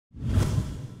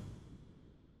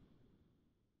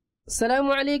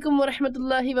Assalamu alaikum wa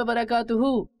rahmatullahi wa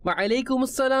barakatuhu. Wa alaikum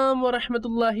assalam wa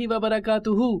rahmatullahi wa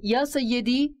barakatuhu. Ya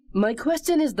Sayyidi, my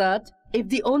question is that if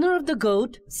the owner of the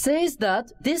goat says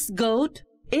that this goat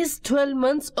is 12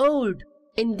 months old,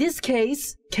 in this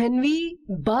case, can we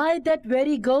buy that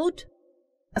very goat?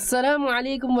 Assalamu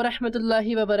alaikum wa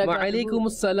rahmatullahi wa barakatuhu. Wa alaikum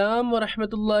assalam wa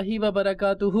rahmatullahi wa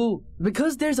barakatuhu.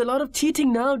 Because there's a lot of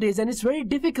cheating nowadays and it's very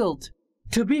difficult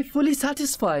to be fully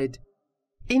satisfied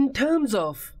in terms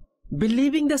of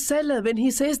believing the seller when he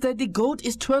says that the goat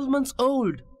is 12 months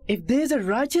old. If there's a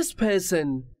righteous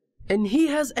person and he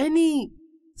has any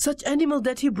such animal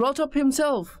that he brought up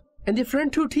himself and the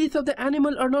front two teeth of the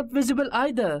animal are not visible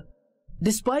either,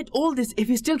 despite all this, if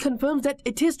he still confirms that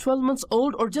it is 12 months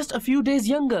old or just a few days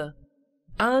younger,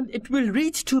 and it will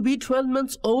reach to be 12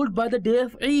 months old by the day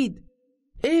of Eid,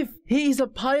 if he is a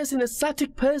pious and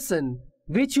ascetic person,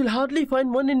 which you'll hardly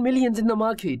find one in millions in the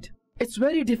market, it's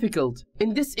very difficult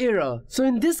in this era. So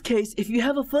in this case, if you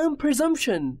have a firm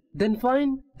presumption, then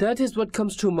fine, that is what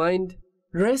comes to mind.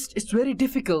 Rest is very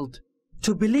difficult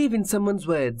to believe in someone's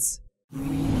words.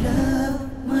 We love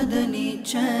Madani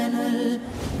Channel.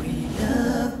 We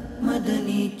love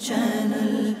Madani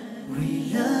Channel.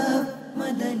 We love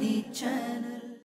Madani Channel.